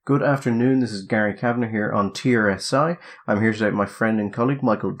Good afternoon, this is Gary Kavanagh here on TRSI. I'm here today with my friend and colleague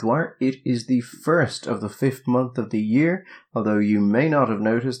Michael Dwyer. It is the first of the fifth month of the year, although you may not have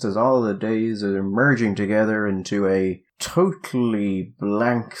noticed as all the days are merging together into a totally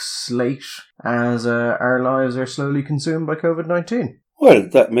blank slate as our lives are slowly consumed by COVID-19. Well,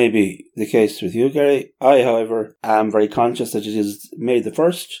 that may be the case with you, Gary. I, however, am very conscious that it is May the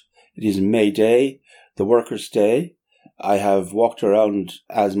 1st. It is May Day, the Workers' Day. I have walked around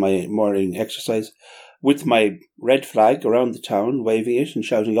as my morning exercise with my red flag around the town, waving it and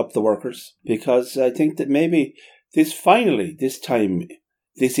shouting up the workers, because I think that maybe this time,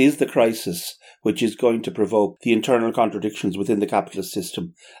 this is the crisis which is going to provoke the internal contradictions within the capitalist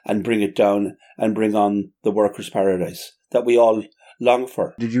system and bring it down and bring on the workers' paradise that we all long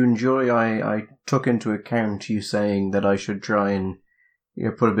for. Did you enjoy, I took into account you saying that I should try and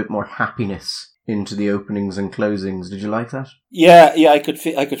put a bit more happiness into the openings and closings. Did you like that? Yeah, I could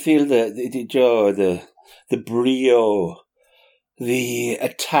feel the brio, the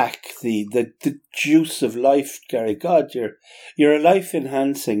attack, the juice of life, Gary. God, you're a life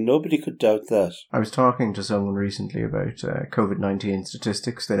enhancing. Nobody could doubt that. I was talking to someone recently about COVID-19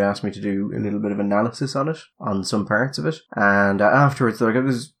 statistics. They'd asked me to do a little bit of analysis on it, on some parts of it, and afterwards, it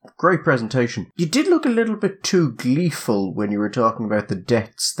was a great presentation. You did look a little bit too gleeful when you were talking about the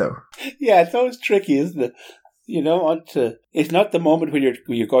deaths, though. Yeah, it's always tricky, isn't it? You don't want to. It's not the moment when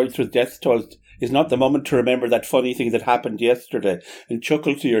you're going through death toll. It's not the moment to remember that funny thing that happened yesterday and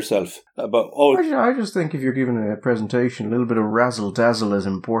chuckle to yourself about. I just think if you're giving a presentation, a little bit of razzle dazzle is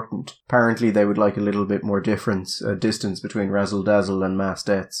important. Apparently, they would like a little bit more distance between razzle dazzle and mass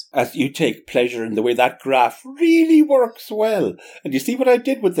deaths. As you take pleasure in the way that graph really works well, and you see what I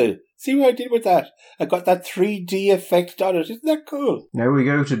did with it. See what I did with that? I got that 3D effect on it. Isn't that cool? Now we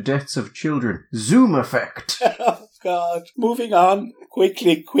go to deaths of children. Zoom effect. Oh, God. Moving on.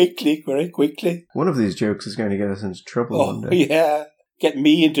 Quickly, very quickly. One of these jokes is going to get us into trouble one day. Yeah. Get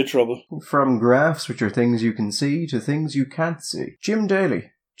me into trouble. From graphs, which are things you can see, to things you can't see. Jim Daly.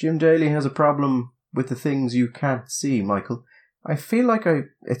 Jim Daly has a problem with the things you can't see, Michael. I feel like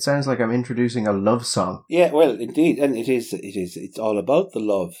it sounds like I'm introducing a love song. Yeah, well, indeed, and it's all about the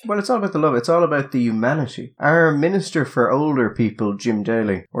love. Well, it's all about the love, it's all about the humanity. Our Minister for Older People, Jim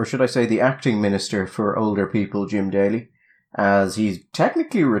Daly, or should I say the Acting Minister for Older People, Jim Daly, as he's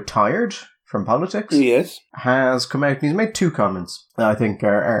technically retired from politics, yes, has come out and he's made two comments that I think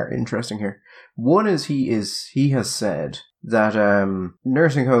are interesting here. One is he has said that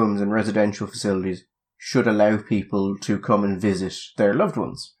nursing homes and residential facilities should allow people to come and visit their loved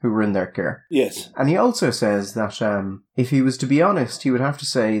ones who were in their care. Yes. And he also says that if he was to be honest, he would have to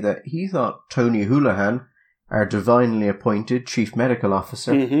say that he thought Tony Holohan, our divinely appointed Chief Medical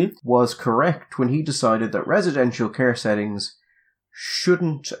Officer, was correct when he decided that residential care settings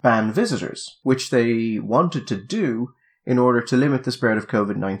shouldn't ban visitors, which they wanted to do in order to limit the spread of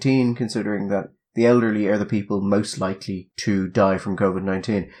COVID-19, considering that the elderly are the people most likely to die from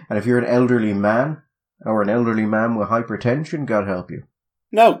COVID-19. And if you're an elderly man, or an elderly man with hypertension, God help you.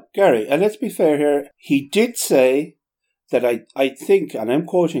 Now, Gary, and let's be fair here, he did say that I think, and I'm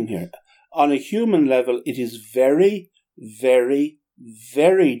quoting here, on a human level, it is very, very,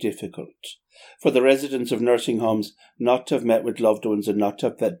 very difficult for the residents of nursing homes not to have met with loved ones and not to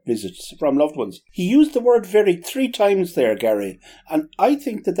have had visits from loved ones. He used the word very 3 times there, Gary, and I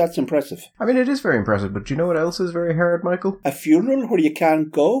think that that's impressive. I mean, it is very impressive, but do you know what else is very hard, Michael? A funeral where you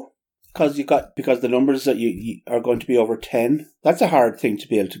can't go? Because the numbers that you are going to be over 10, that's a hard thing to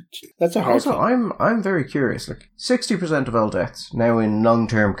be able to. That's a hard thing. I'm very curious. Like 60% of all deaths now in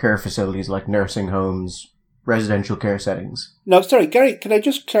long-term care facilities like nursing homes, residential care settings. Now, sorry, Gary, can I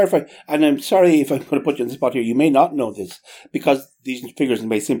just clarify? And I'm sorry if I'm going to put you on the spot here. You may not know this because these figures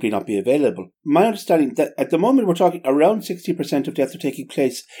may simply not be available. My understanding that at the moment we're talking around 60% of deaths are taking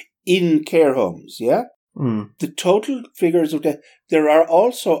place in care homes. Yeah. The total figures of death. There are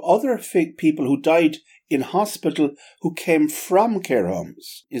also other people who died in hospital who came from care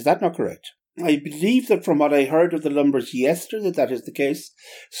homes. Is that not correct? I believe that from what I heard of the numbers yesterday, that is the case.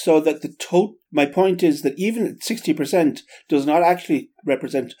 So that my point is that even at 60% does not actually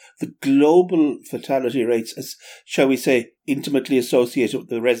represent the global fatality rates as, shall we say, intimately associated with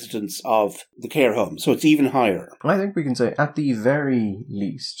the residents of the care home. So it's even higher. I think we can say at the very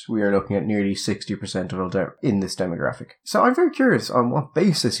least, we are looking at nearly 60% of all death in this demographic. So I'm very curious on what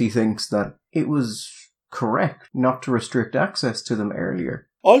basis he thinks that it was correct not to restrict access to them earlier.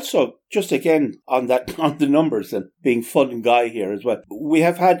 Also, just again on the numbers and being fun guy here as well,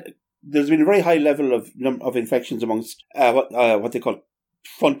 there's been a very high level of infections amongst what they call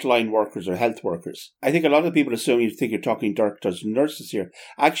frontline workers or health workers. I think a lot of people assume you think you're talking doctors and nurses here.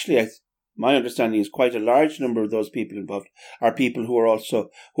 Actually, my understanding is quite a large number of those people involved are people who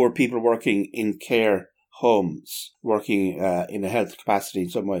are people working in care homes, working in a health capacity in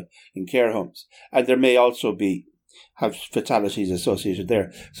some way in care homes. And there may also have fatalities associated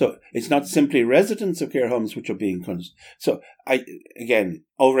there. So it's not simply residents of care homes which are being punished. So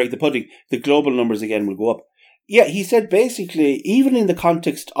overrate the pudding, the global numbers again will go up. Yeah, he said basically, even in the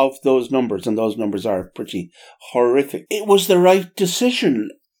context of those numbers, and those numbers are pretty horrific, it was the right decision.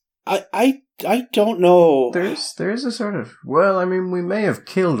 I don't know. There's a sort of, we may have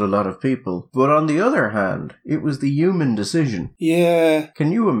killed a lot of people, but on the other hand, it was the human decision. Yeah.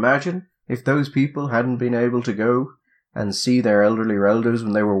 Can you imagine if those people hadn't been able to go and see their elderly relatives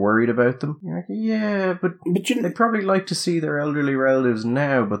when they were worried about them? You're like, yeah, but they'd probably like to see their elderly relatives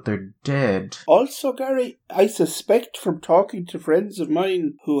now, but they're dead. Also, Gary, I suspect from talking to friends of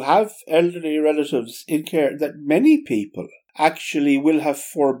mine who have elderly relatives in care that many people actually will have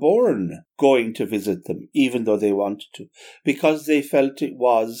forborne going to visit them, even though they wanted to, because they felt it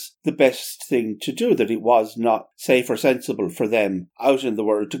was the best thing to do, that it was not safe or sensible for them out in the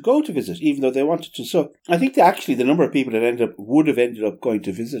world to go to visit, even though they wanted to. So I think that actually the number of people that would have ended up going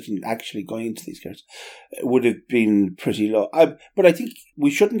to visit and actually going into these cares would have been pretty low. But I think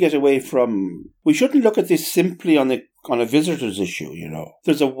we shouldn't look at this simply on a visitor's issue, you know.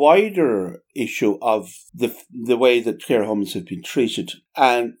 There's a wider issue of the way that care homes have been treated.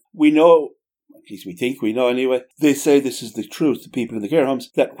 And we know, at least we think we know anyway, they say this is the truth, the people in the care homes,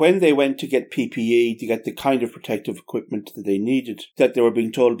 that when they went to get PPE, to get the kind of protective equipment that they needed, that they were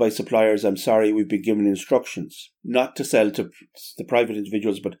being told by suppliers, I'm sorry, we've been given instructions not to sell to the private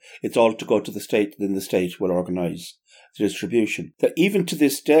individuals, but it's all to go to the state, then the state will organise the distribution. That even to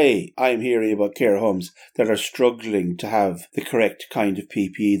this day, I'm hearing about care homes that are struggling to have the correct kind of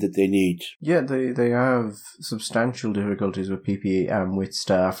PPE that they need. Yeah, they have substantial difficulties with PPE and with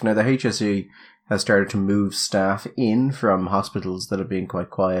staff. Now, the HSE has started to move staff in from hospitals that have been quite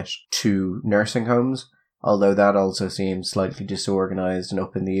quiet to nursing homes, although that also seems slightly disorganised and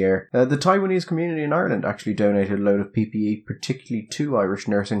up in the air. The Taiwanese community in Ireland actually donated a load of PPE, particularly to Irish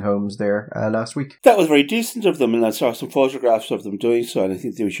nursing homes there last week. That was very decent of them, and I saw some photographs of them doing so, and I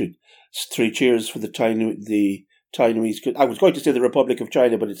think we should 3 cheers for the Taiwanese. I was going to say the Republic of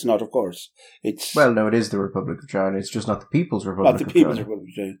China, but it's not, of course. It is the Republic of China. It's just not the People's Republic of China. Not the People's Republic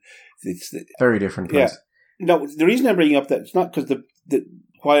of China. It's very different place. Yeah. No, the reason I'm bringing up that, it's not because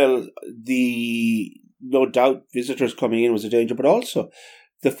while the no doubt visitors coming in was a danger, but also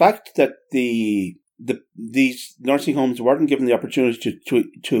the fact that these nursing homes weren't given the opportunity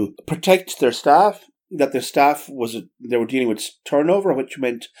to protect their staff, that their staff they were dealing with turnover, which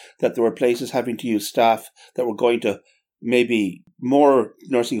meant that there were places having to use staff that were going to maybe more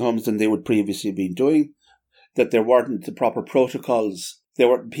nursing homes than they would previously have been doing, that there weren't the proper protocols, they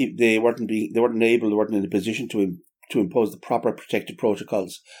weren't in a position to impose the proper protective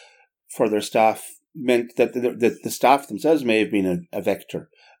protocols for their staff, meant that the staff themselves may have been a vector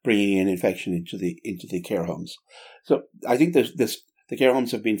bringing in infection into the care homes. So I think the care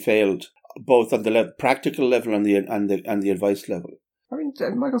homes have been failed both on the practical level and the advice level. I mean,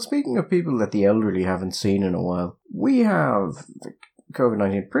 Michael, speaking of people that the elderly haven't seen in a while, we have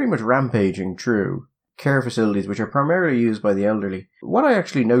COVID-19 pretty much rampaging through care facilities which are primarily used by the elderly. What I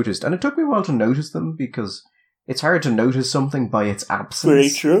actually noticed, and it took me a while to notice them because it's hard to notice something by its absence. Very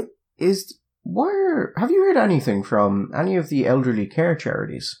true. Have you heard anything from any of the elderly care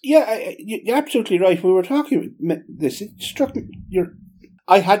charities? Yeah, you're absolutely right. We were talking this. It struck me.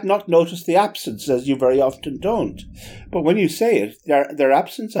 I had not noticed the absence, as you very often don't. But when you say it, their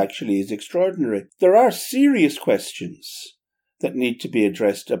absence actually is extraordinary. There are serious questions that need to be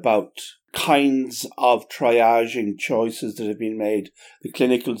addressed about kinds of triaging choices that have been made, the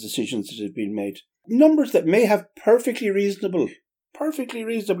clinical decisions that have been made. Numbers that may have perfectly reasonable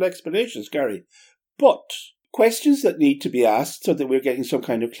explanations, Gary, but questions that need to be asked so that we're getting some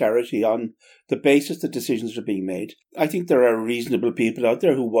kind of clarity on the basis that decisions are being made. I think there are reasonable people out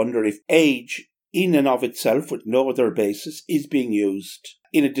there who wonder if age, in and of itself, with no other basis, is being used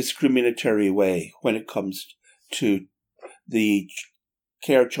in a discriminatory way when it comes to the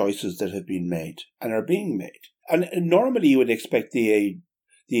care choices that have been made and are being made. And normally you would expect the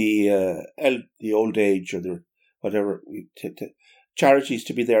old age or the whatever charities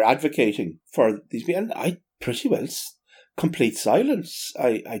to be there advocating for these people. And I pretty well complete silence.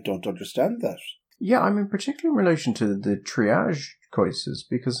 I don't understand that. Yeah, I mean, particularly in relation to the triage cases,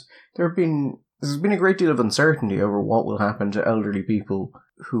 because there have been There's been a great deal of uncertainty over what will happen to elderly people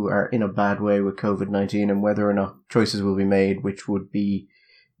who are in a bad way with COVID-19 and whether or not choices will be made which would be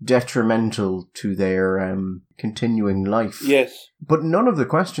detrimental to their continuing life. Yes. But none of the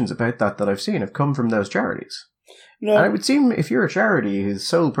questions about that I've seen have come from those charities. No. And it would seem if you're a charity whose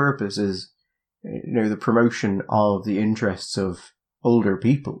sole purpose is, the promotion of the interests of older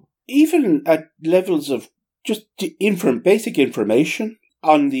people. Even at levels of just basic information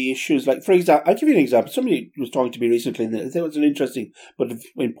on the issues, like, for example, I'll give you an example. Somebody was talking to me recently, and I think it was an interesting but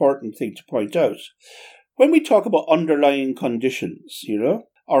important thing to point out. When we talk about underlying conditions,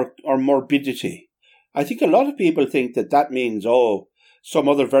 or morbidity, I think a lot of people think that means, some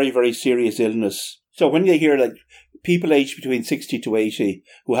other very, very serious illness. So when you hear, like, people aged between 60 to 80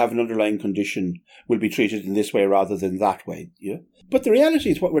 who have an underlying condition will be treated in this way rather than that way. Yeah? But the reality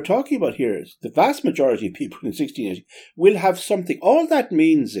is what we're talking about here is the vast majority of people in 60 and 80 will have something. All that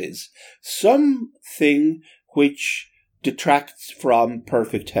means is something which detracts from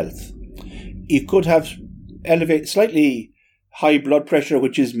perfect health. You could have slightly high blood pressure,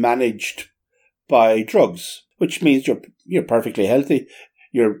 which is managed by drugs, which means you're perfectly healthy.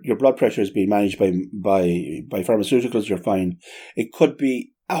 Your blood pressure is being managed by pharmaceuticals, you're fine. It could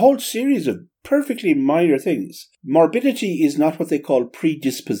be a whole series of perfectly minor things. Morbidity is not what they call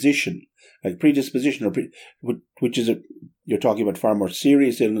predisposition. Like predisposition, which is you're talking about far more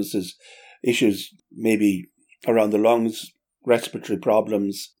serious illnesses, issues maybe around the lungs, respiratory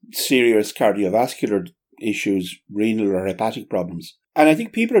problems, serious cardiovascular issues, renal or hepatic problems. And I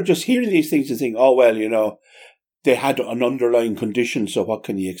think people are just hearing these things and think, they had an underlying condition, so what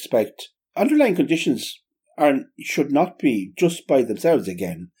can you expect? Underlying conditions should not be, just by themselves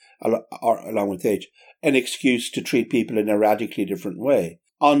again, or along with age, an excuse to treat people in a radically different way.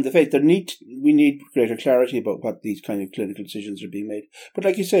 On the fact that we need greater clarity about what these kind of clinical decisions are being made. But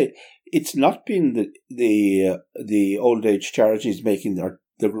like you say, it's not been the old age charities making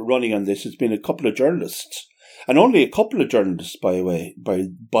the running on this. It's been a couple of journalists. And only a couple of journalists, by the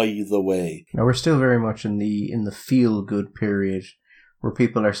way. Now, we're still very much in the feel-good period where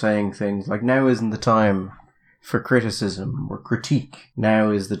people are saying things like, now isn't the time for criticism or critique.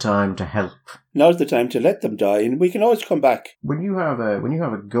 Now is the time to help. Now's the time to let them die, and we can always come back. When you have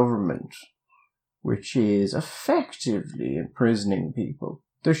a government which is effectively imprisoning people,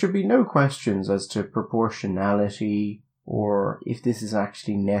 there should be no questions as to proportionality or if this is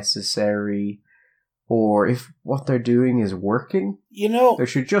actually necessary, or if what they're doing is working. There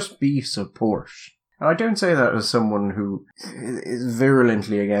should just be support. And I don't say that as someone who is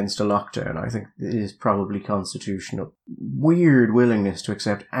virulently against a lockdown. I think it is probably constitutional. Weird willingness to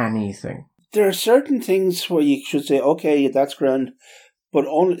accept anything. There are certain things where you should say, okay, that's grand, but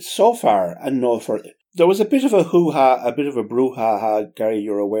only so far and no further. There was a bit of a hoo-ha, a bit of a brouhaha, Gary,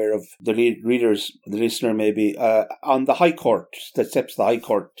 you're aware of, the the listener maybe, on the High Court, that steps the High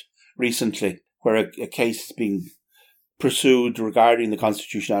Court recently, where a case is being pursued regarding the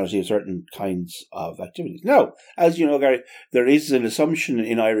constitutionality of certain kinds of activities. Now, as you know, Gary, there is an assumption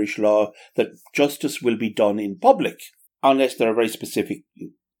in Irish law that justice will be done in public, unless there are very specific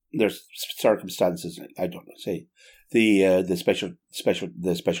there's circumstances. I don't know, say the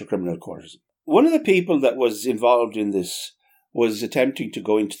special criminal court. One of the people that was involved in this was attempting to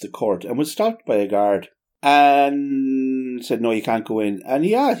go into the court and was stopped by a guard and said, no, you can't go in. And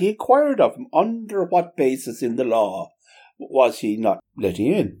he inquired of him, under what basis in the law was he not letting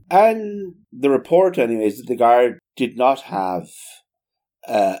in? And the report, anyways, that the guard did not have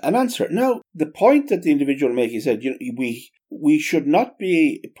an answer. Now, the point that the individual making said, we should not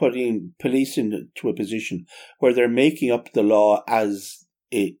be putting police into a position where they're making up the law as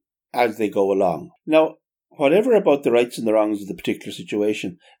they go along. Now, whatever about the rights and the wrongs of the particular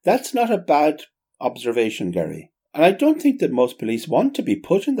situation, that's not a bad observation, Gary. And I don't think that most police want to be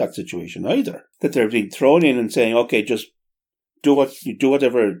put in that situation either. That they're being thrown in and saying, okay, just do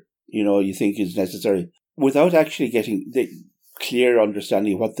whatever you think is necessary, without actually getting the clear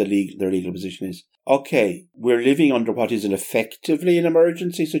understanding of what their legal position is. Okay, we're living under what is effectively an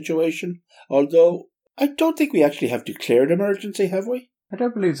emergency situation, although I don't think we actually have declared emergency, have we? I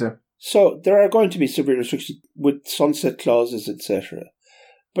don't believe so. So there are going to be severe restrictions with sunset clauses, etc.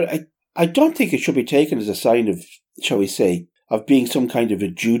 But I don't think it should be taken as a sign of, shall we say, of being some kind of a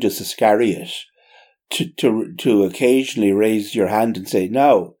Judas Iscariot to occasionally raise your hand and say,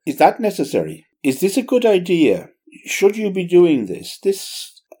 now, is that necessary? Is this a good idea? Should you be doing this?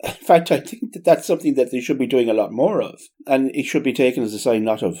 In fact, I think that's something that they should be doing a lot more of. And it should be taken as a sign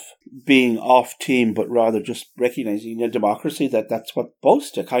not of being off team, but rather just recognising in a democracy that that's what's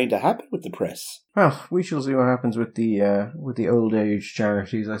supposed to kind of happen with the press. Well, we shall see what happens with the old age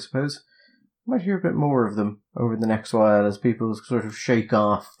charities, I suppose. Might hear a bit more of them over the next while as people sort of shake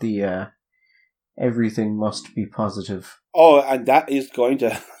off the everything must be positive. Oh, and that is going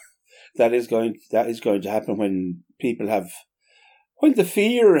to happen when people when the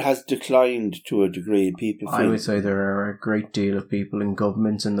fear has declined to a degree. I would say there are a great deal of people in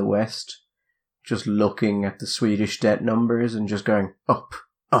governments in the West just looking at the Swedish debt numbers and just going up,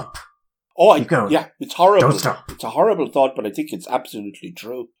 up. Oh, yeah, it's horrible. Don't stop. It's a horrible thought, but I think it's absolutely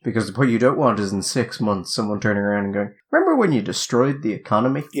true. Because what you don't want is in 6 months someone turning around and going, remember when you destroyed the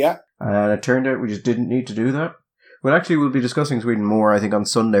economy? Yeah. And it turned out we just didn't need to do that. Well, actually, we'll be discussing Sweden more, I think, on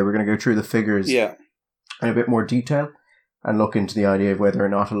Sunday. We're going to go through the figures in a bit more detail and look into the idea of whether or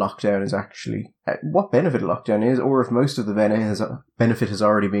not a lockdown is actually... what benefit a lockdown is, or if most of the benefit has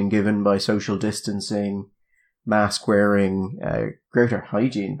already been given by social distancing, mask wearing, greater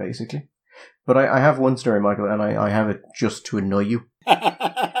hygiene, basically. But I have one story, Michael, and I have it just to annoy you.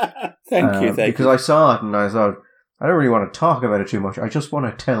 Thank you. Because I saw it and I thought, I don't really want to talk about it too much. I just want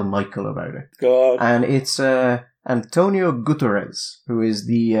to tell Michael about it. Go on. And it's Antonio Guterres, who is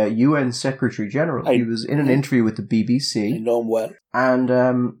the UN Secretary General. He was in an interview with the BBC. I know him well.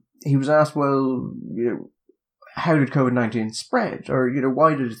 And he was asked, well, how did COVID-19 spread? Or,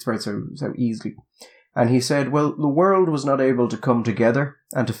 why did it spread so easily? And he said, well, the world was not able to come together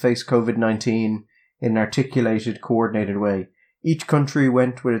and to face COVID-19 in an articulated, coordinated way. Each country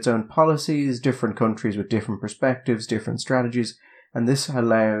went with its own policies, different countries with different perspectives, different strategies, and this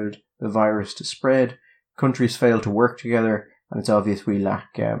allowed the virus to spread. Countries failed to work together, and it's obvious we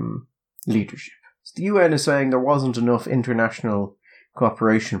lack leadership. So the UN is saying there wasn't enough international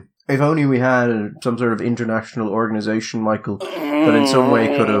cooperation. If only we had some sort of international organisation, Michael, that in some way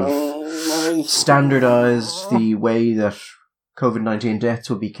could have standardised the way that COVID-19 deaths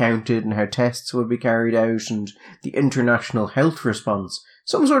would be counted and how tests would be carried out and the international health response.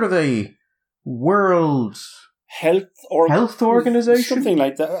 Some sort of a world health organisation? Something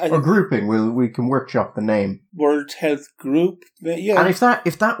like that. Or grouping. We can workshop the name. World Health Group. Yeah. And if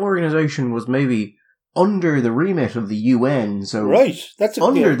that organisation was maybe under the remit of the UN, so that's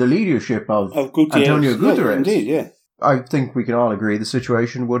under the leadership of Antonio Guterres. Yeah, indeed, yeah. I think we can all agree the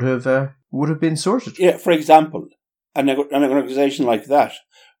situation would have been sorted. Yeah, for example, an organisation like that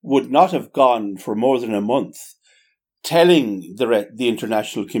would not have gone for more than a month telling the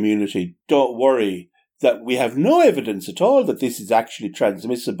international community, don't worry, that we have no evidence at all that this is actually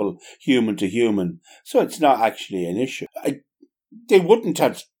transmissible human to human, so it's not actually an issue. They wouldn't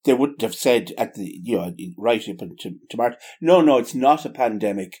have said at the right up to March, no, it's not a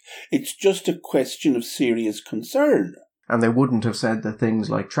pandemic. It's just a question of serious concern. And they wouldn't have said that things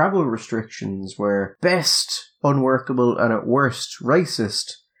like travel restrictions were best unworkable and at worst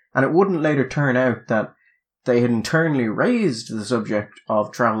racist. And it wouldn't later turn out that they had internally raised the subject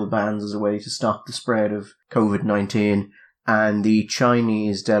of travel bans as a way to stop the spread of COVID-19, and the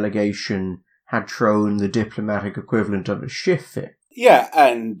Chinese delegation had thrown the diplomatic equivalent of a shift fit. Yeah,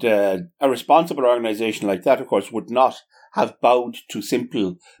 and a responsible organisation like that, of course, would not have bowed to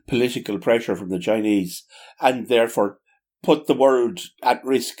simple political pressure from the Chinese and therefore put the world at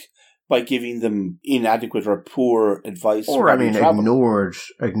risk by giving them inadequate or poor advice. Or,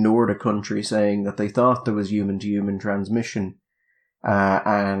 ignored a country saying that they thought there was human-to-human transmission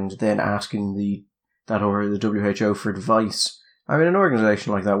and then asking the WHO for advice. I mean, an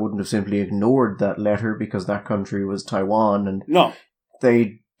organisation like that wouldn't have simply ignored that letter because that country was Taiwan, and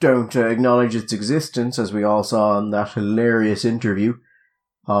they don't acknowledge its existence, as we all saw in that hilarious interview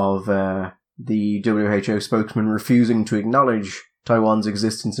of the WHO spokesman refusing to acknowledge Taiwan's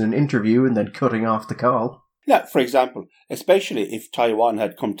existence in an interview and then cutting off the call. Yeah, for example, especially if Taiwan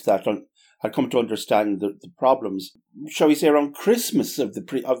had come to understand the problems, shall we say, around Christmas of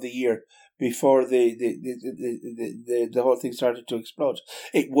the year before the whole thing started to explode.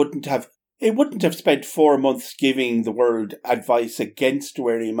 It wouldn't have spent 4 months giving the world advice against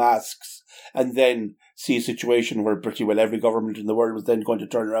wearing masks and then see a situation where pretty well every government in the world was then going to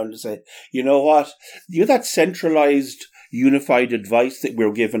turn around and say, you know what, that centralised, unified advice that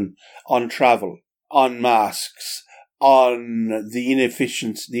we're given on travel, on masks, on the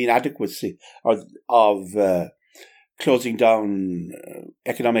inadequacy of closing down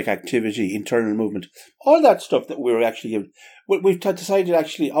economic activity, internal movement, all that stuff that we were actually given. We've decided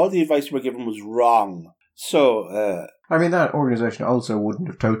actually all the advice we were given was wrong. So, I mean, that organisation also wouldn't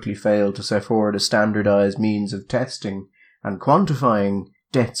have totally failed to set forward a standardised means of testing and quantifying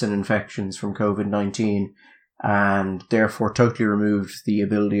deaths and infections from COVID-19, and therefore totally removed the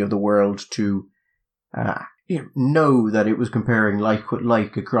ability of the world to know that it was comparing like with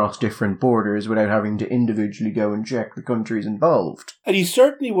like across different borders without having to individually go and check the countries involved. And he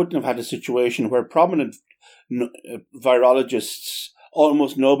certainly wouldn't have had a situation where prominent virologists,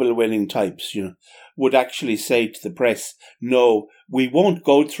 almost Nobel-winning types, would actually say to the press, no, we won't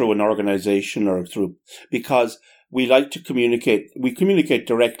go through an organization because we like to communicate. We communicate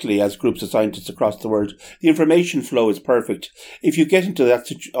directly as groups of scientists across the world. The information flow is perfect. If you get into that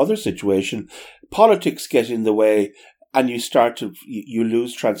other situation, politics get in the way and you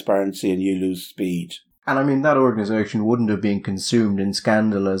lose transparency and you lose speed. And I mean, that organization wouldn't have been consumed in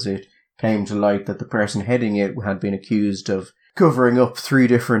scandal as it came to light that the person heading it had been accused of covering up 3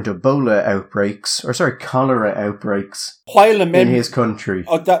 different cholera outbreaks in his country,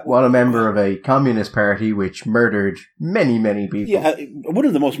 while a member of a communist party which murdered many, many people. Yeah, one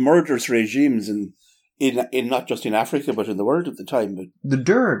of the most murderous regimes in not just in Africa but in the world at the time. The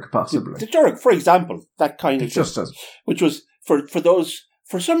Derg, possibly. The Derg, for example, that kind of thing. Just as. Which was, for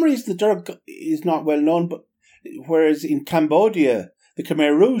some reason the Derg is not well known, but whereas in Cambodia, the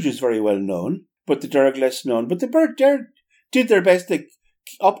Khmer Rouge is very well known, but the Derg less known. But the Derg did their best to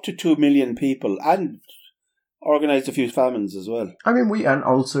up to 2 million people and organised a few famines as well. I mean, we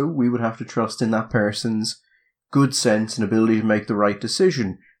would have to trust in that person's good sense and ability to make the right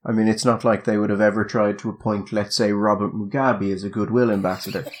decision. I mean, it's not like they would have ever tried to appoint, let's say, Robert Mugabe as a goodwill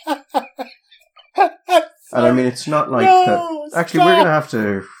ambassador. And I mean, it's not like that. Actually, stop. We're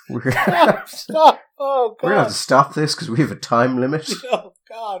going to have to... Stop! Oh, God. We're going to have to stop this because we have a time limit. Oh,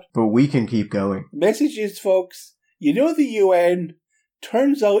 God. But we can keep going. Messages, folks. The UN,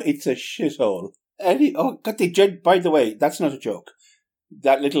 turns out it's a shithole. By the way, that's not a joke.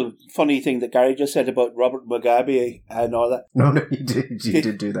 That little funny thing that Gary just said about Robert Mugabe and all that. No, he did. He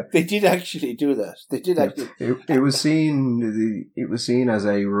did do that. They did actually do that. They did actually. It was seen as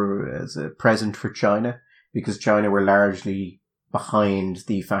a present for China, because China were largely behind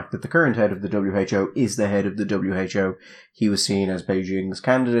the fact that the current head of the WHO is the head of the WHO. He was seen as Beijing's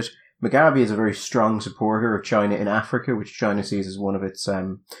candidate. Mugabe is a very strong supporter of China in Africa, which China sees as one of its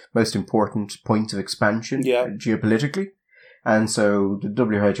most important points of expansion geopolitically. And so the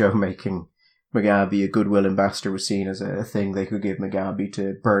WHO making Mugabe a goodwill ambassador was seen as a thing they could give Mugabe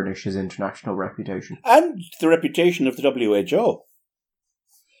to burnish his international reputation. And the reputation of the WHO,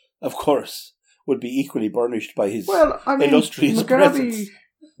 of course, would be equally burnished by his illustrious presence.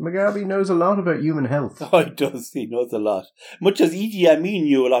 Mugabe knows a lot about human health. Oh, he does. He knows a lot. Much as Idi Amin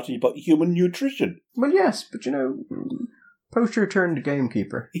knew a lot about human nutrition. Well, yes, but poacher turned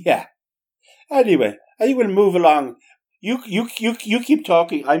gamekeeper. Yeah. Anyway, I think we'll move along. You keep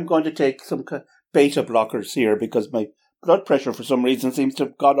talking. I'm going to take some beta blockers here because my blood pressure for some reason seems to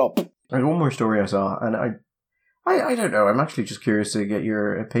have gone up. There's one more story I saw, and I don't know. I'm actually just curious to get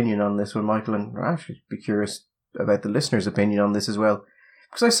your opinion on this one, Michael, and I'll actually be curious about the listeners' opinion on this as well.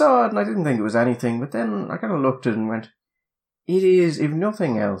 Because I saw it and I didn't think it was anything, but then I kind of looked at it and went, it is, if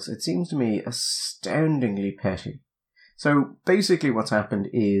nothing else, it seems to me astoundingly petty. So basically what's happened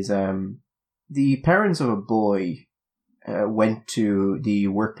is the parents of a boy went to the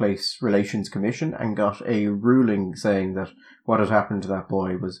Workplace Relations Commission and got a ruling saying that what had happened to that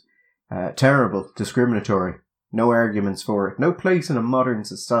boy was terrible, discriminatory, no arguments for it, no place in a modern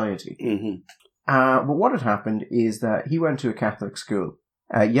society. Mm-hmm. But what had happened is that he went to a Catholic school,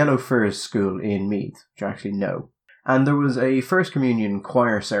 Yellow Firs School in Meath, which I actually know. And there was a First Communion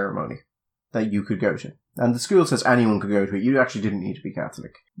choir ceremony that you could go to. And the school says anyone could go to it. You actually didn't need to be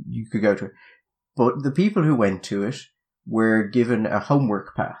Catholic. You could go to it. But the people who went to it were given a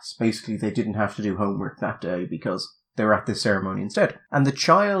homework pass. Basically, they didn't have to do homework that day because they were at this ceremony instead. And the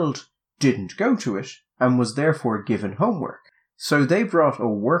child didn't go to it and was therefore given homework. So they brought a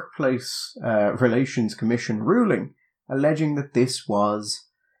Workplace Relations Commission ruling alleging that this was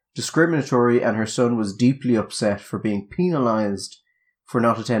discriminatory and her son was deeply upset for being penalised for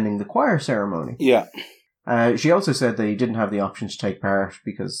not attending the choir ceremony. Yeah. She also said that he didn't have the option to take part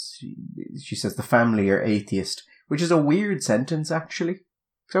because she says the family are atheist, which is a weird sentence, actually.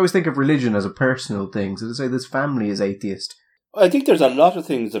 So I always think of religion as a personal thing, so to say this family is atheist. I think there's a lot of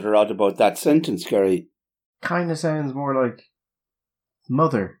things that are odd about that sentence, Gary. Kind of sounds more like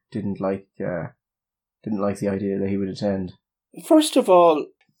mother didn't like the idea that he would attend. First of all,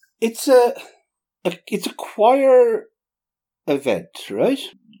 it's a choir event, right?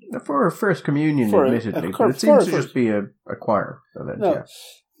 For a First Communion, admittedly, but it seems to just be a choir event. No, yeah.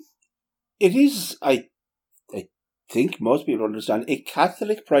 It is. I think most people understand a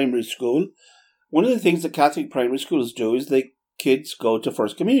Catholic primary school. One of the things that Catholic primary schools do is kids go to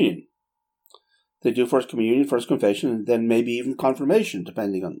First Communion. They do First Communion, First Confession, and then maybe even Confirmation,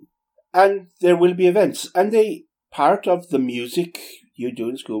 depending on. And there will be events. And part of the music you do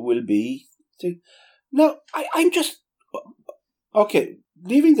in school will be... Now, I'm just... Okay,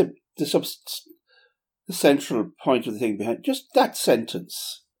 leaving the central point of the thing behind, just that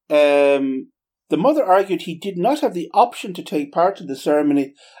sentence. The mother argued he did not have the option to take part in the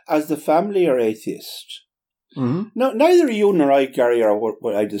ceremony as the family are atheist. Mm-hmm. Now, neither you nor I, Gary, are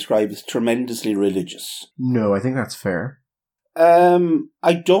what I describe as tremendously religious. No, I think that's fair.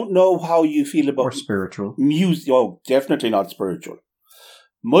 I don't know how you feel about... Or spiritual. Music. Oh, definitely not spiritual.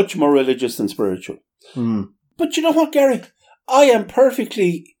 Much more religious than spiritual. Mm. But you know what, Gary? I am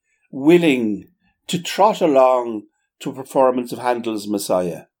perfectly willing to trot along to a performance of Handel's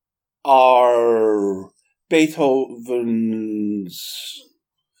Messiah. Or Beethoven's...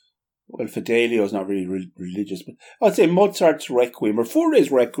 Well, Fidelio is not really religious, but I'd say Mozart's Requiem, or Fauré's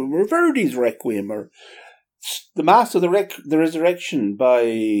Requiem, or Verdi's Requiem, or The Mass of the Resurrection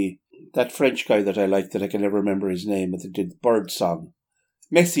by that French guy that I like, that I can never remember his name, that did Bird Song,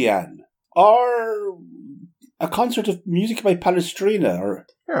 Messiaen, or a concert of music by Palestrina, or...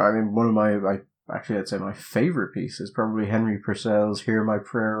 Yeah, I mean, one of I'd say my favourite piece is probably Henry Purcell's Hear My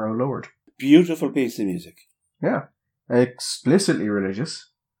Prayer, O Lord. Beautiful piece of music. Yeah. Explicitly religious.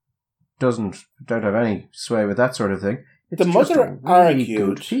 Don't have any sway with that sort of thing. It's the mother just a really argued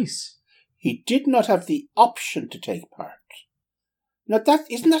good piece. He did not have the option to take part. Now,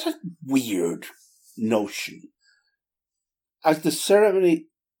 isn't that a weird notion? As the ceremony...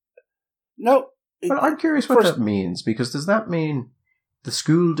 No. Well, I'm curious what that means, because does that mean the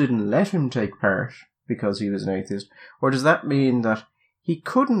school didn't let him take part because he was an atheist? Or does that mean that he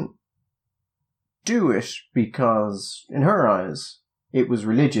couldn't do it because, in her eyes, it was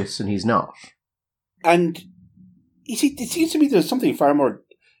religious and he's not? And, you see, it seems to me there's something far more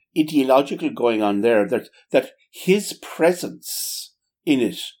ideological going on there, that his presence in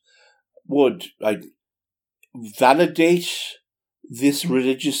it would validate this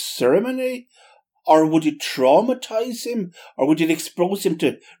religious ceremony, or would it traumatize him, or would it expose him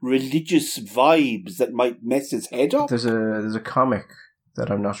to religious vibes that might mess his head up? There's a comic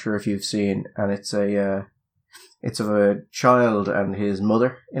that I'm not sure if you've seen, and it's of a child and his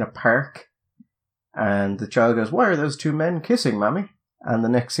mother in a park, and the child goes, "Why are those two men kissing, Mammy?" And the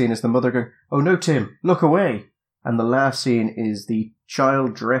next scene is the mother going, "Oh no, Tim, look away." And the last scene is the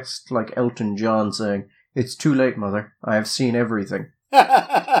child dressed like Elton John saying, "It's too late, Mother. I have seen everything."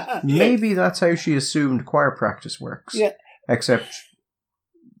 Maybe that's how she assumed choir practice works. Yeah. Except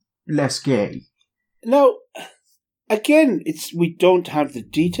less gay. Now, again, we don't have the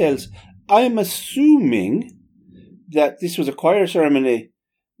details. I'm assuming that this was a choir ceremony.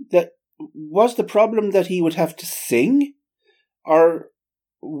 That was the problem that he would have to sing, or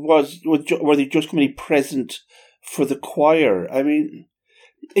were they just going to be present for the choir? I mean,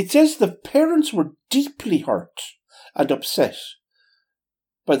 it says the parents were deeply hurt and upset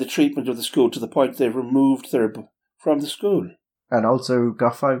by the treatment of the school to the point they removed them from the school. And also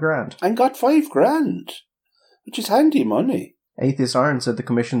got $5,000. And got $5,000, which is handy money. Atheist Iron said the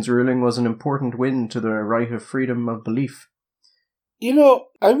Commission's ruling was an important win to the right of freedom of belief. You know,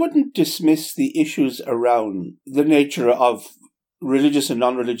 I wouldn't dismiss the issues around the nature of religious and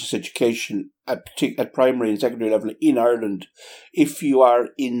non-religious education at primary and secondary level in Ireland if you are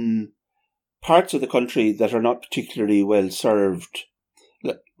in parts of the country that are not particularly well served.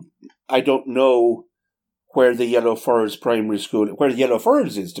 I don't know where the Yellow Firs primary school, where the Yellow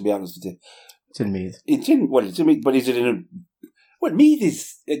Firs is, to be honest with you. It's in Meath. It's in Meath, but is it in a... Well, Meath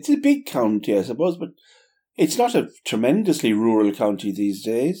it's a big county, I suppose, but it's not a tremendously rural county these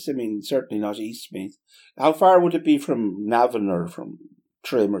days. I mean, certainly not East Meath. How far would it be from Navan or from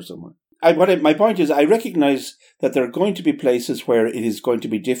Trim or somewhere? My point is, I recognise that there are going to be places where it is going to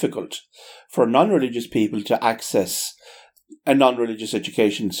be difficult for non-religious people to access a non-religious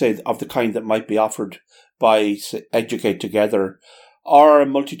education, say, of the kind that might be offered by Educate Together, or a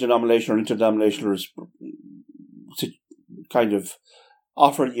multi-denominational or interdenominational kind of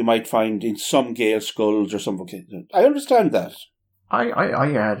offer you might find in some Gael schools or something. I understand that. I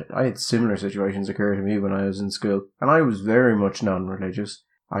had similar situations occur to me when I was in school, and I was very much non-religious.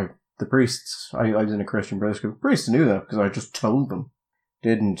 The priests, I was in a Christian Brothers school. Priests knew that because I just told them.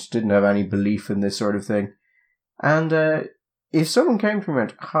 Didn't have any belief in this sort of thing. And if someone came to me and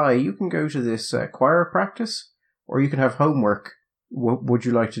went, "Hi, you can go to this choir practice, or you can have homework. What would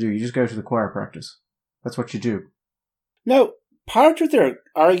you like to do?" You just go to the choir practice. That's what you do. Now, part of their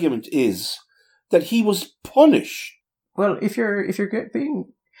argument is that he was punished. Well, if you're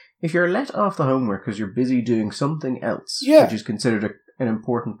let off the homework because you're busy doing something else, yeah, which is considered an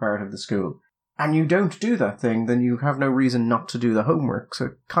important part of the school, and you don't do that thing, then you have no reason not to do the homework. So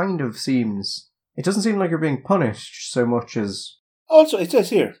it kind of seems... It doesn't seem like you're being punished so much as... Also, it says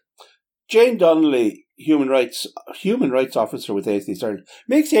here, Jane Donnelly, human rights officer with Atheist Ireland,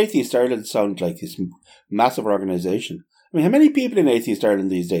 makes Atheist Ireland sound like this massive organisation. I mean, how many people in Atheist Ireland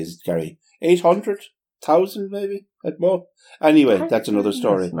these days, Gary? 800,000 maybe at most? Anyway, that's another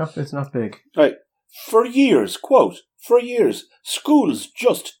story. It's not big. Right. For years, quote, for years, schools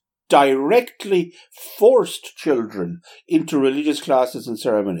just directly forced children into religious classes and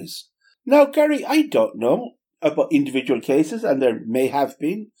ceremonies. Now, Gary, I don't know about individual cases, and there may have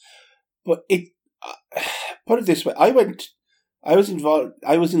been, but put it this way, I was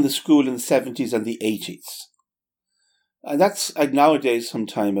in the school in the 70s and the 80s. And that's nowadays some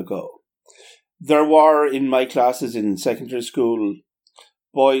time ago. There were, in my classes in secondary school,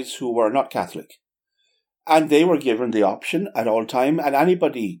 boys who were not Catholic. And they were given the option at all time, and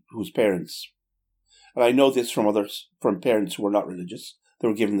anybody whose parents, and I know this from parents who were not religious, they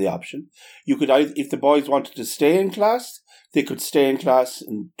were given the option. You could either, if the boys wanted to stay in class, they could stay in class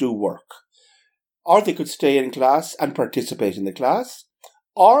and do work. Or they could stay in class and participate in the class.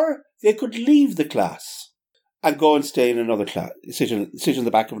 Or they could leave the class and go and stay in another class, sit in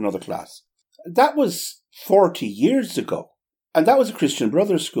the back of another class. That was 40 years ago. And that was a Christian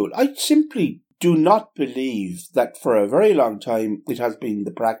Brothers school. I simply do not believe that for a very long time it has been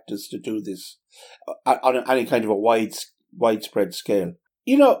the practice to do this on any kind of a widespread scale.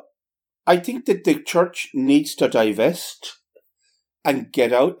 You know, I think that the church needs to divest and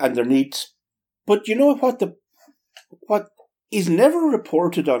get out, and there needs... But you know what is never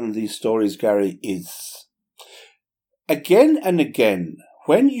reported on in these stories, Gary, is again and again,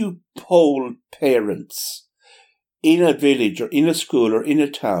 when you poll parents in a village or in a school or in a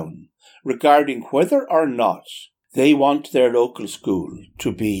town regarding whether or not they want their local school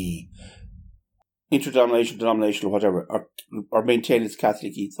to be interdenominational, denominational, whatever, or maintain its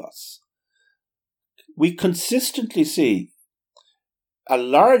Catholic ethos, we consistently see a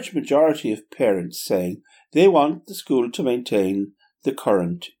large majority of parents saying they want the school to maintain the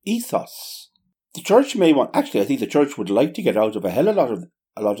current ethos. The church may want... Actually, I think the church would like to get out of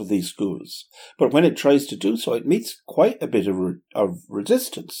a lot of these schools, but when it tries to do so, it meets quite a bit of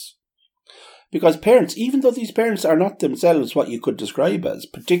resistance. Because parents, even though these parents are not themselves what you could describe as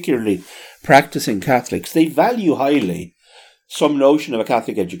particularly practicing Catholics, they value highly some notion of a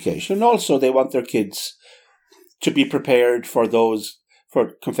Catholic education, and also they want their kids to be prepared for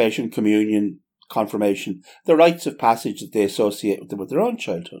confession, communion, confirmation, the rites of passage that they associate with their own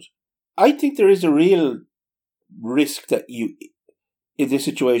childhood. I think there is a real risk that in this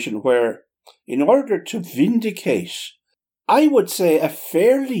situation where, in order to vindicate, I would say, a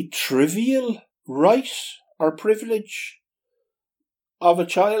fairly trivial right or privilege of a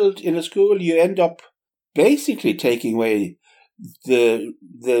child in a school, you end up basically taking away the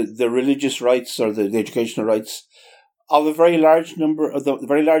religious rights or the educational rights of a very large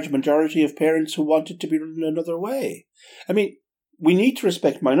majority of parents who want it to be run another way. I mean, we need to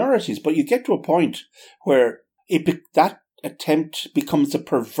respect minorities, but you get to a point where that attempt becomes a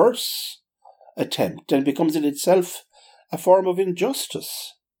perverse attempt and becomes in itself a form of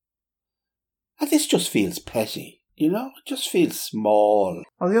injustice. And this just feels petty, It just feels small.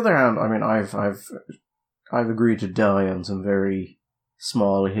 On the other hand, I mean, I've agreed to die on some very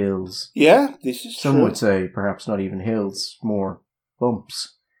small hills. Yeah, this is Some true. would say perhaps not even hills, more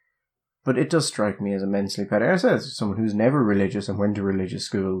bumps. But it does strike me as immensely petty. I said, as someone who's never religious and went to religious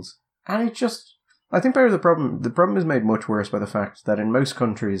schools. And it just... I think part of the problem is made much worse by the fact that in most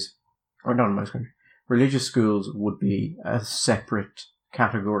countries, or not in most countries, religious schools would be a separate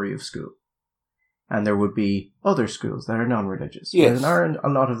category of school. And there would be other schools that are non-religious. Yes. Whereas in Ireland, a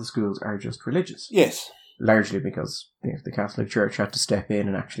lot of the schools are just religious. Yes. Largely because the Catholic Church had to step in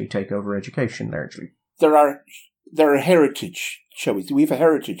and actually take over education, largely. There are heritage, shall we say. We have a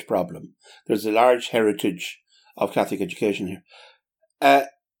heritage problem. There's a large heritage of Catholic education here.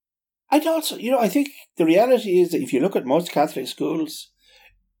 I'd also, I think the reality is that if you look at most Catholic schools,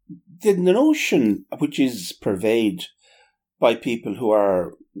 the notion which is pervaded by people who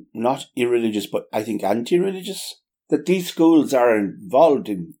are not irreligious, but I think anti-religious, that these schools are involved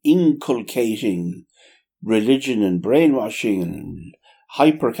in inculcating religion and brainwashing and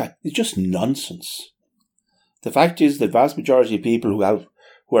it's just nonsense. The fact is the vast majority of people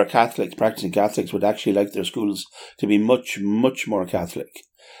who are Catholics, practicing Catholics, would actually like their schools to be much, much more Catholic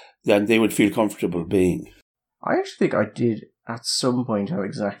than they would feel comfortable being. I actually think I did at some point how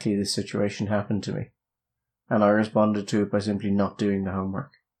exactly this situation happened to me. And I responded to it by simply not doing the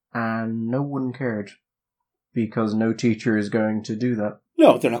homework. And no one cared. Because no teacher is going to do that.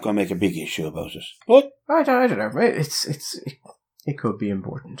 No, they're not going to make a big issue about it. But I don't know. It could be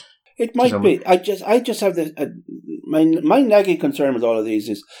important. It might be. I just have my nagging concern with all of these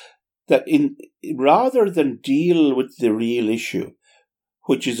is that rather than deal with the real issue,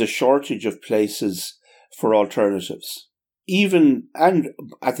 which is a shortage of places for alternatives, even and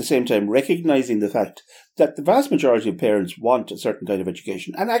at the same time recognizing the fact that the vast majority of parents want a certain kind of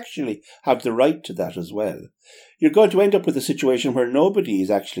education and actually have the right to that as well, you're going to end up with a situation where nobody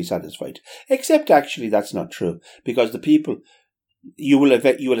is actually satisfied. Except actually that's not true, because the people you will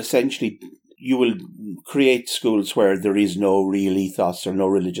create schools where there is no real ethos or no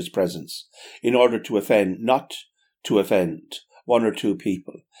religious presence in order not to offend one or two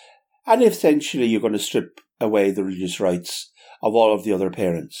people. And essentially you're going to strip away the religious rights of all of the other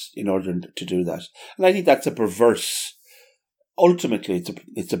parents in order to do that. And I think that's ultimately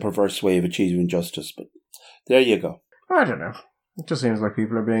it's a perverse way of achieving justice. But there you go. I don't know. It just seems like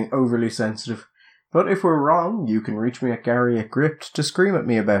people are being overly sensitive. But if we're wrong, you can reach me at Gary@Gript to scream at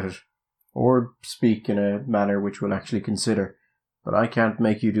me about it. Or speak in a manner which we'll actually consider. But I can't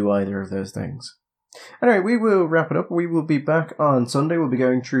make you do either of those things. Anyway, we will wrap it up. We will be back on Sunday. We'll be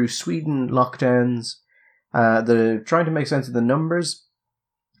going through Sweden lockdowns, trying to make sense of the numbers,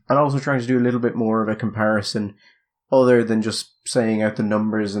 and also trying to do a little bit more of a comparison other than just saying out the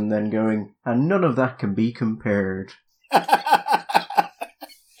numbers and then going, and none of that can be compared.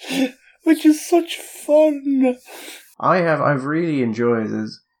 Which is such fun. I've really enjoyed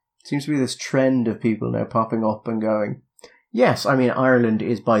this. Seems to be this trend of people now popping up and going, yes, I mean, Ireland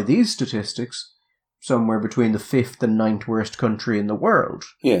is by these statistics somewhere between the 5th and 9th worst country in the world.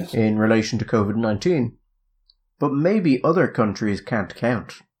 Yes. In relation to COVID-19. But maybe other countries can't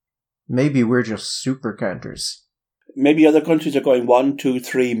count. Maybe we're just super counters. Maybe other countries are going 1, 2,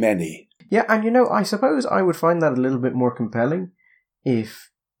 3, many. Yeah, and I suppose I would find that a little bit more compelling if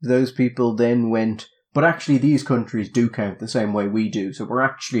those people then went, but actually these countries do count the same way we do, so we're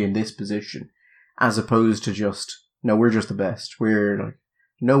actually in this position, as opposed to just, no, we're just the best. We're like,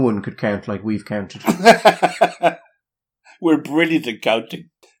 no one could count like we've counted. We're brilliant at counting.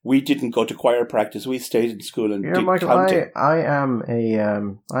 We didn't go to choir practice. We stayed in school and did Michael, counting.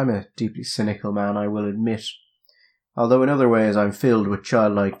 I'm a deeply cynical man, I will admit. Although in other ways I'm filled with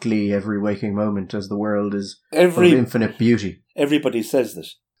childlike glee every waking moment as the world is of infinite beauty. Everybody says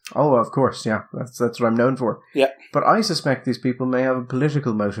this. Oh, of course, yeah. That's what I'm known for. Yeah. But I suspect these people may have a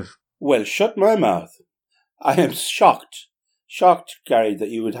political motive. Well, shut my mouth. I am shocked, Gary, that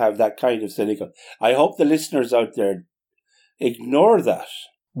you would have that kind of cynical. I hope the listeners out there ignore that.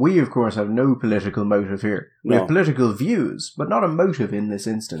 We, of course, have no political motive here. We have political views, but not a motive in this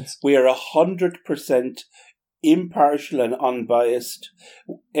instance. We are 100% impartial and unbiased.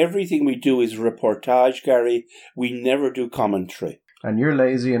 Everything we do is reportage, Gary. We never do commentary. And you're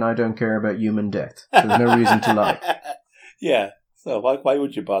lazy and I don't care about human death. There's no reason to lie. Yeah, so why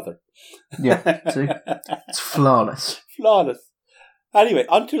would you bother? Yeah, see? It's flawless. Flawless. Anyway,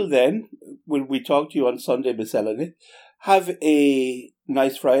 until then, when we talk to you on Sunday, Miss Eleni, have a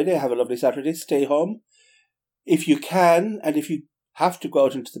nice Friday, have a lovely Saturday, stay home. If you can, and if you have to go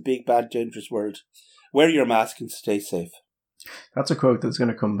out into the big, bad, dangerous world, wear your mask and stay safe. That's a quote that's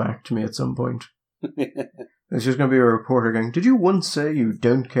going to come back to me at some point. There's just going to be a reporter going, did you once say you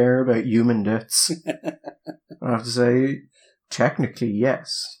don't care about human deaths? I have to say, technically,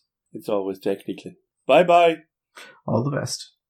 yes. It's always technically. Bye-bye. All the best.